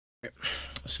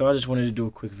So I just wanted to do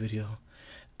a quick video.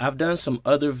 I've done some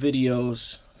other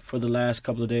videos for the last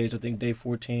couple of days. I think day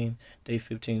 14, day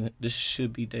 15. This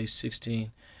should be day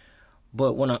 16.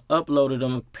 But when I uploaded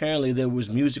them, apparently there was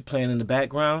music playing in the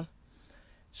background.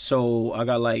 So I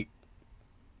got I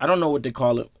don't know what they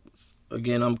call it.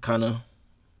 Again, I'm kind of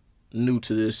new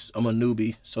to this. I'm a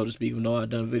newbie, so to speak, even though I've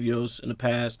done videos in the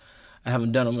past. I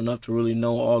haven't done them enough to really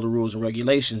know all the rules and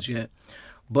regulations yet.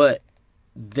 But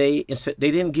they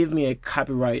didn't give me a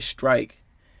copyright strike.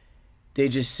 They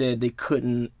just said they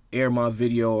couldn't air my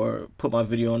video or put my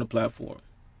video on the platform.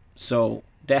 So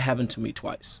that happened to me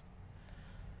twice.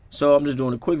 So I'm just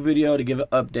doing a quick video to give an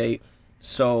update.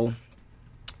 So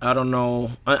I don't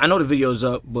know. I know the video's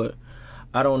up, but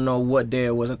I don't know what day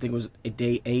it was. I think it was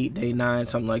day 8, day 9,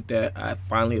 something like that. I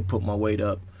finally put my weight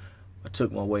up. I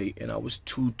took my weight and I was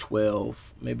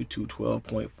 212, maybe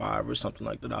 212.5 or something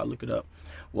like that. I'll look it up.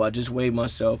 Well, I just weighed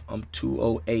myself. I'm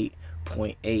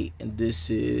 208.8 and this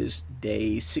is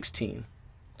day 16.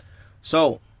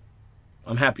 So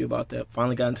I'm happy about that.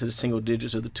 Finally got into the single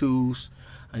digits of the twos.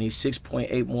 I need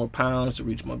 6.8 more pounds to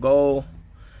reach my goal.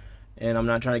 And I'm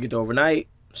not trying to get there overnight.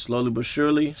 Slowly but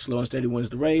surely, slow and steady wins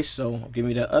the race. So give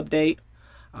me that update.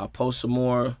 I'll post some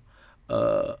more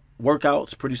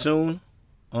workouts pretty soon.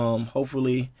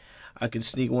 Hopefully I can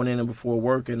sneak one in before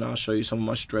work and I'll show you some of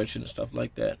my stretching and stuff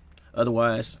like that.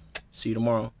 Otherwise, see you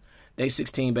tomorrow. Day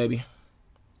 16, baby.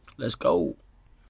 Let's go.